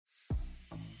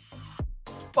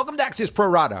Welcome to Axios Pro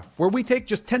Rata, where we take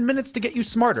just 10 minutes to get you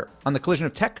smarter on the collision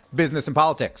of tech, business, and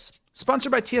politics.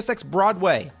 Sponsored by TSX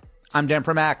Broadway. I'm Dan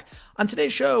Primack. On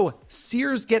today's show,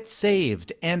 Sears gets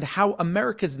saved and how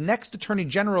America's next attorney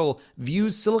general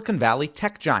views Silicon Valley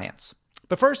tech giants.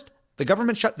 But first, the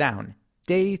government shutdown,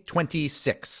 day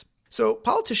 26. So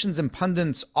politicians and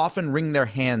pundits often wring their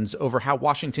hands over how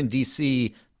Washington,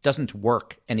 D.C. doesn't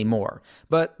work anymore.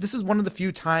 But this is one of the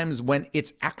few times when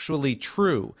it's actually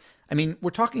true. I mean, we're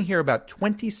talking here about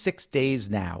 26 days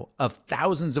now of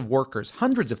thousands of workers,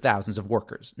 hundreds of thousands of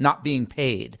workers not being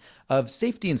paid, of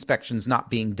safety inspections not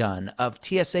being done, of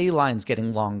TSA lines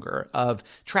getting longer, of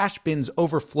trash bins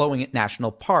overflowing at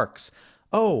national parks.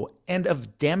 Oh, and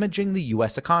of damaging the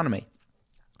U.S. economy.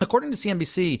 According to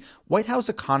CNBC, White House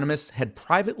economists had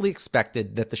privately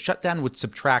expected that the shutdown would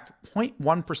subtract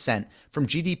 0.1% from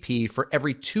GDP for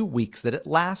every 2 weeks that it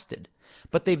lasted.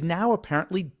 But they've now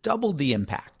apparently doubled the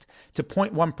impact to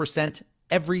 0.1%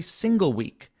 every single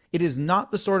week. It is not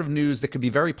the sort of news that could be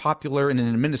very popular in an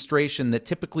administration that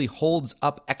typically holds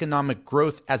up economic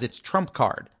growth as its trump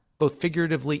card, both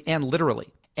figuratively and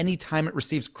literally, anytime it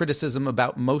receives criticism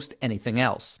about most anything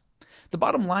else. The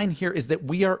bottom line here is that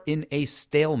we are in a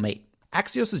stalemate.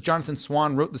 Axios' Jonathan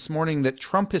Swan wrote this morning that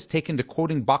Trump has taken to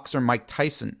quoting boxer Mike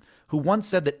Tyson, who once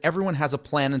said that everyone has a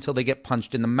plan until they get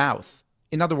punched in the mouth.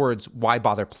 In other words, why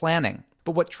bother planning?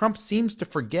 But what Trump seems to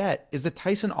forget is that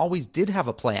Tyson always did have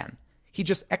a plan. He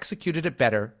just executed it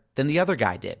better than the other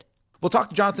guy did. We'll talk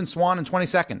to Jonathan Swan in 20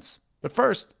 seconds. But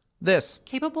first, this.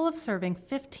 Capable of serving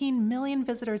 15 million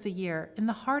visitors a year in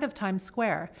the heart of Times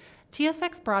Square,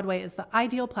 TSX Broadway is the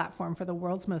ideal platform for the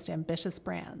world's most ambitious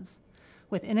brands.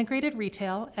 With integrated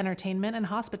retail, entertainment, and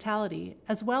hospitality,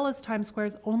 as well as Times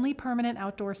Square's only permanent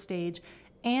outdoor stage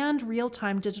and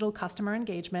real-time digital customer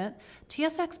engagement,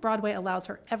 TSX Broadway allows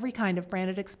for every kind of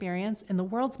branded experience in the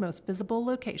world's most visible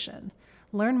location.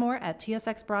 Learn more at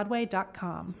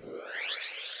tsxbroadway.com.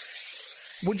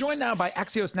 We're joined now by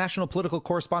Axios national political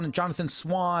correspondent Jonathan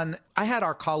Swan. I had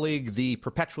our colleague, the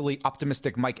perpetually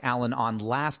optimistic Mike Allen, on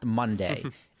last Monday,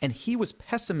 and he was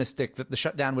pessimistic that the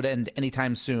shutdown would end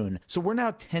anytime soon. So we're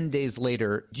now 10 days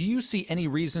later. Do you see any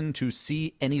reason to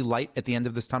see any light at the end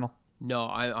of this tunnel? No,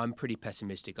 I'm pretty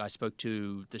pessimistic. I spoke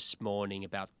to this morning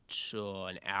about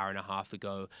an hour and a half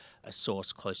ago a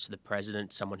source close to the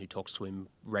president, someone who talks to him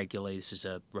regularly. This is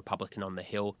a Republican on the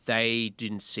Hill. They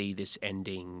didn't see this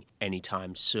ending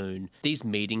anytime soon. These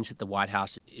meetings that the White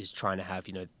House is trying to have,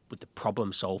 with the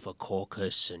problem solver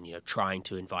caucus and, trying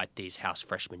to invite these House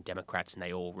freshman Democrats and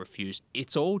they all refuse.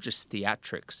 It's all just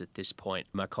theatrics at this point.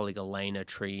 My colleague Elena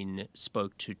Treen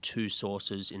spoke to two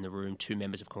sources in the room, two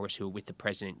members of Congress who were with the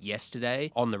president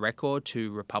yesterday. On the record,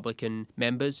 two Republican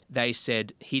members, they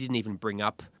said he didn't even bring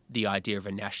up the idea of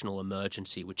a national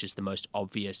emergency, which is the most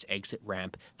obvious exit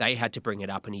ramp. They had to bring it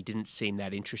up and he didn't seem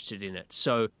that interested in it.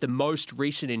 So the most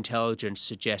recent intelligence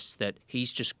suggests that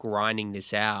he's just grinding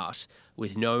this out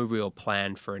with no real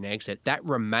plan for an exit. That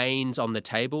remains on the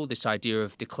table, this idea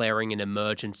of declaring an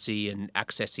emergency and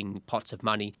accessing pots of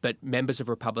money. But members of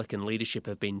Republican leadership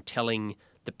have been telling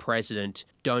the president,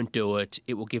 don't do it.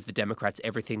 It will give the Democrats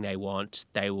everything they want.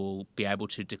 They will be able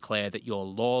to declare that you're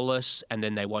lawless, and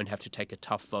then they won't have to take a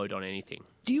tough vote on anything.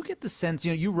 Do you get the sense,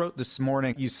 you wrote this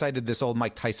morning, you cited this old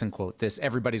Mike Tyson quote, this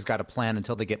everybody's got a plan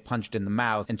until they get punched in the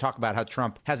mouth, and talk about how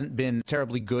Trump hasn't been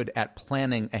terribly good at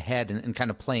planning ahead and kind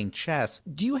of playing chess.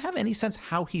 Do you have any sense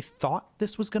how he thought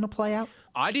this was going to play out?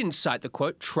 I didn't cite the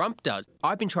quote, Trump does.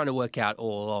 I've been trying to work out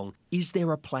all along, is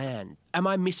there a plan? Am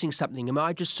I missing something? Am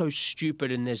I just so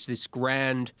stupid and there's this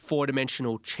grand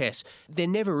four-dimensional chess? There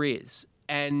never is.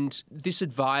 And this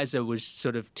advisor was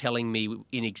sort of telling me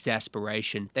in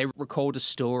exasperation, they recalled a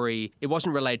story, it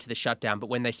wasn't related to the shutdown, but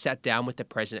when they sat down with the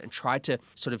president and tried to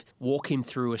sort of walk him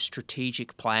through a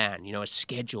strategic plan, a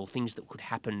schedule, things that could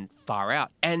happen far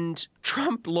out. And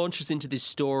Trump launches into this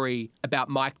story about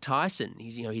Mike Tyson,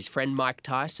 his friend Mike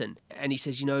Tyson. And he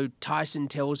says, Tyson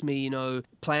tells me,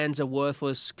 plans are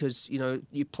worthless because,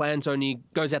 your plans only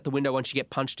goes out the window once you get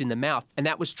punched in the mouth. And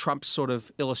that was Trump's sort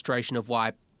of illustration of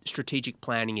why strategic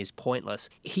planning is pointless.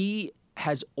 He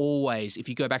has always, if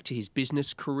you go back to his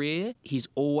business career, he's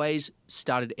always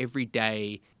started every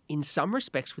day in some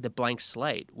respects with a blank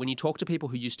slate. When you talk to people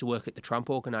who used to work at the Trump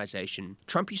Organization,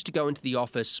 Trump used to go into the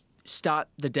office, start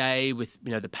the day with,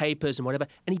 the papers and whatever,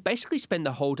 and he'd basically spend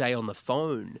the whole day on the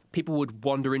phone. People would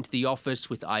wander into the office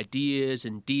with ideas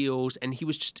and deals, and he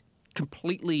was just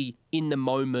completely in the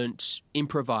moment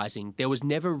improvising. There was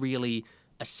never really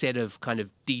a set of kind of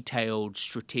detailed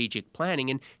strategic planning,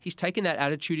 and he's taken that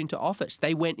attitude into office.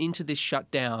 They went into this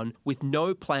shutdown with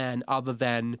no plan other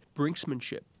than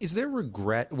brinksmanship. Is there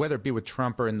regret, whether it be with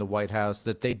Trump or in the White House,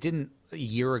 that they didn't a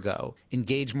year ago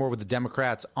engage more with the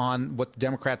Democrats on what the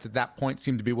Democrats at that point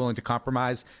seemed to be willing to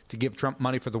compromise to give Trump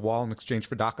money for the wall in exchange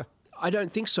for DACA? I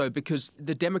don't think so, because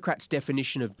the Democrats'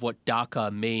 definition of what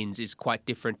DACA means is quite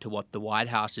different to what the White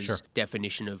House's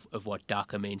definition of what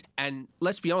DACA means. And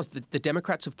let's be honest, the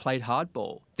Democrats have played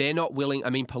hardball. They're not willing. I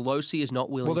mean, Pelosi is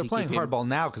not willing to give him... Well, they're playing hardball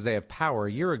now because they have power.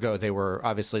 A year ago, they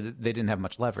didn't have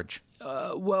much leverage.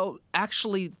 Well,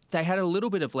 actually, they had a little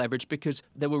bit of leverage because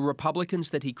there were Republicans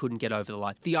that he couldn't get over the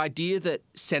line. The idea that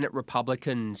Senate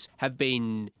Republicans have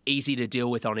been easy to deal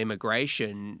with on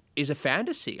immigration is a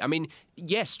fantasy. I mean,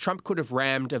 yes, Trump could have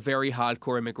rammed a very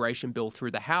hardcore immigration bill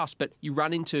through the House, but you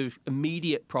run into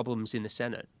immediate problems in the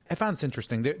Senate. I found this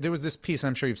interesting. There was this piece,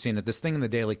 I'm sure you've seen it, this thing in the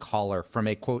Daily Caller from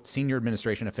a, quote, senior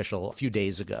administration official a few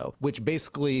days ago, which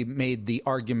basically made the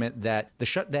argument that the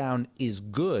shutdown is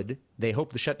good. They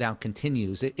hope the shutdown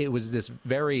continues. It was this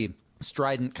very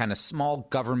strident kind of small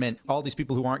government. All these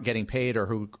people who aren't getting paid or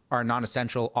who are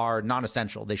non-essential are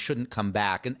non-essential. They shouldn't come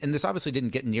back. And this obviously didn't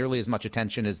get nearly as much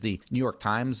attention as the New York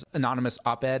Times anonymous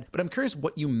op-ed. But I'm curious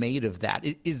what you made of that.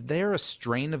 Is there a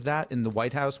strain of that in the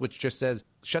White House which just says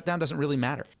shutdown doesn't really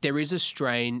matter? There is a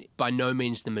strain, by no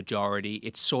means the majority.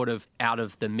 It's sort of out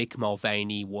of the Mick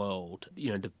Mulvaney world,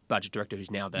 you know, the budget director who's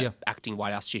now the acting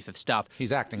White House chief of staff.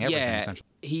 He's acting everything, essentially.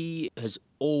 He has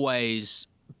always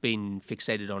been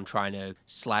fixated on trying to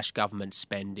slash government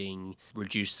spending,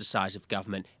 reduce the size of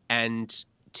government. And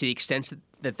to the extent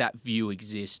that view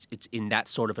exists, it's in that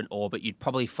sort of an orbit. You'd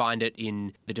probably find it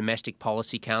in the Domestic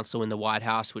Policy Council in the White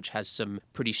House, which has some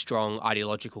pretty strong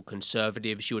ideological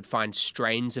conservatives. You would find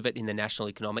strains of it in the National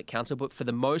Economic Council. But for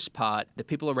the most part, the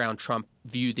people around Trump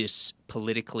view this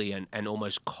politically and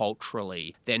almost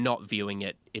culturally. They're not viewing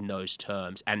it in those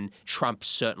terms. And Trump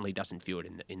certainly doesn't view it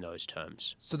in those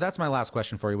terms. So that's my last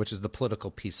question for you, which is the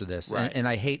political piece of this. Right. And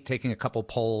I hate taking a couple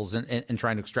polls and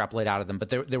trying to extrapolate out of them. But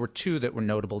there were two that were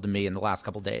notable to me in the last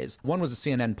couple days. One was a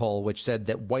CNN poll, which said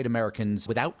that white Americans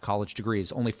without college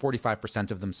degrees, only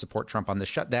 45% of them support Trump on the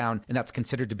shutdown. And that's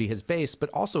considered to be his base. But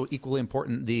also equally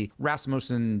important, the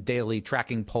Rasmussen Daily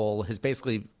Tracking poll has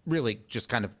basically really just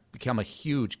kind of become a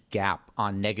huge gap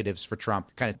on negatives for Trump,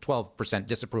 kind of 12%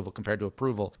 disapproval compared to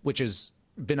approval, which has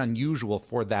been unusual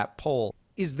for that poll.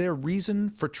 Is there reason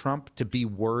for Trump to be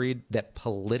worried that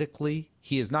politically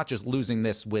he is not just losing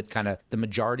this with kind of the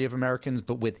majority of Americans,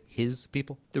 but with his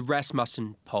people? The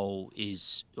Rasmussen poll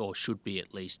is, or should be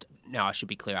at least, now I should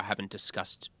be clear, I haven't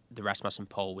discussed the Rasmussen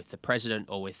poll with the president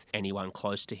or with anyone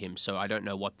close to him, so I don't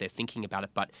know what they're thinking about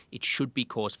it, but it should be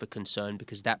cause for concern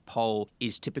because that poll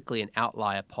is typically an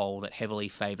outlier poll that heavily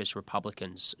favors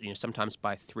Republicans, you know, sometimes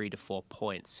by 3 to 4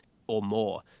 points or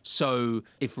more. So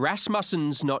if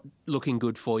Rasmussen's not looking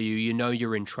good for you, you know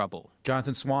you're in trouble.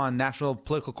 Jonathan Swan, national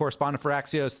political correspondent for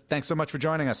Axios, thanks so much for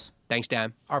joining us. Thanks,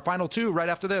 Dan. Our final two right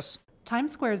after this.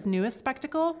 Times Square's newest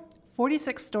spectacle,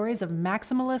 46 stories of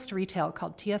maximalist retail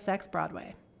called TSX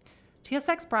Broadway.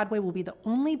 TSX Broadway will be the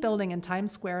only building in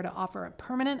Times Square to offer a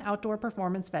permanent outdoor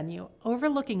performance venue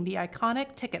overlooking the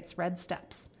iconic Ticket's red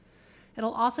steps.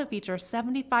 It'll also feature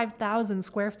 75,000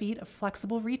 square feet of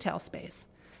flexible retail space.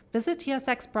 Visit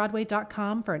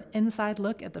tsxbroadway.com for an inside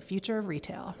look at the future of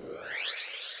retail.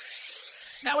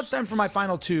 Now it's time for my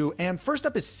final two, and first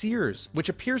up is Sears, which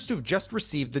appears to have just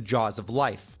received the jaws of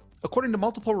life. According to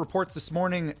multiple reports this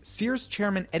morning, Sears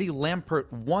chairman Eddie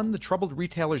Lampert won the troubled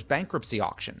retailer's bankruptcy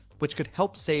auction, which could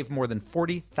help save more than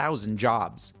 40,000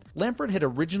 jobs. Lampert had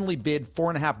originally bid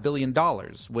 $4.5 billion,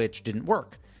 which didn't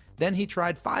work. Then he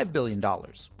tried $5 billion,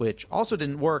 which also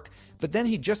didn't work, but then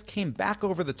he just came back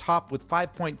over the top with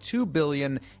 $5.2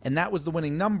 billion, and that was the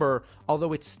winning number,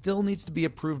 although it still needs to be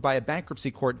approved by a bankruptcy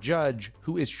court judge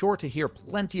who is sure to hear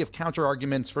plenty of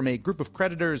counter-arguments from a group of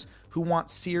creditors who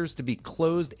want Sears to be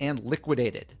closed and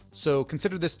liquidated. So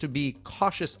consider this to be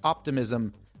cautious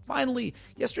optimism. Finally,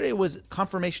 yesterday was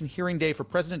confirmation hearing day for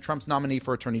President Trump's nominee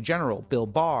for Attorney General, Bill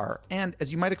Barr, and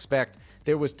as you might expect,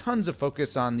 there was tons of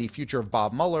focus on the future of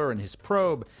Bob Mueller and his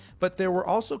probe, but there were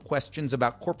also questions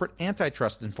about corporate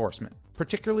antitrust enforcement,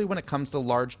 particularly when it comes to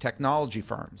large technology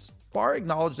firms. Barr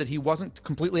acknowledged that he wasn't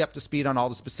completely up to speed on all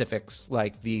the specifics,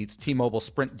 like the T-Mobile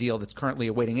Sprint deal that's currently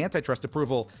awaiting antitrust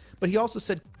approval, but he also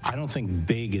said, I don't think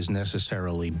big is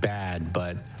necessarily bad,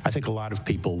 but I think a lot of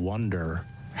people wonder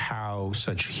how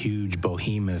such huge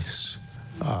behemoths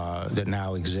that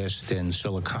now exist in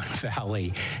Silicon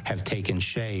Valley have taken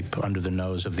shape under the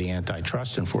nose of the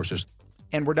antitrust enforcers.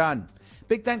 And we're done.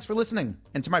 Big thanks for listening.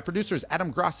 And to my producers,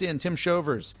 Adam Gracia and Tim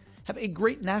Shovers. Have a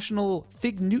great National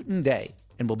Fig Newton Day.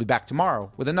 And we'll be back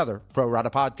tomorrow with another Pro Rata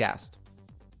podcast.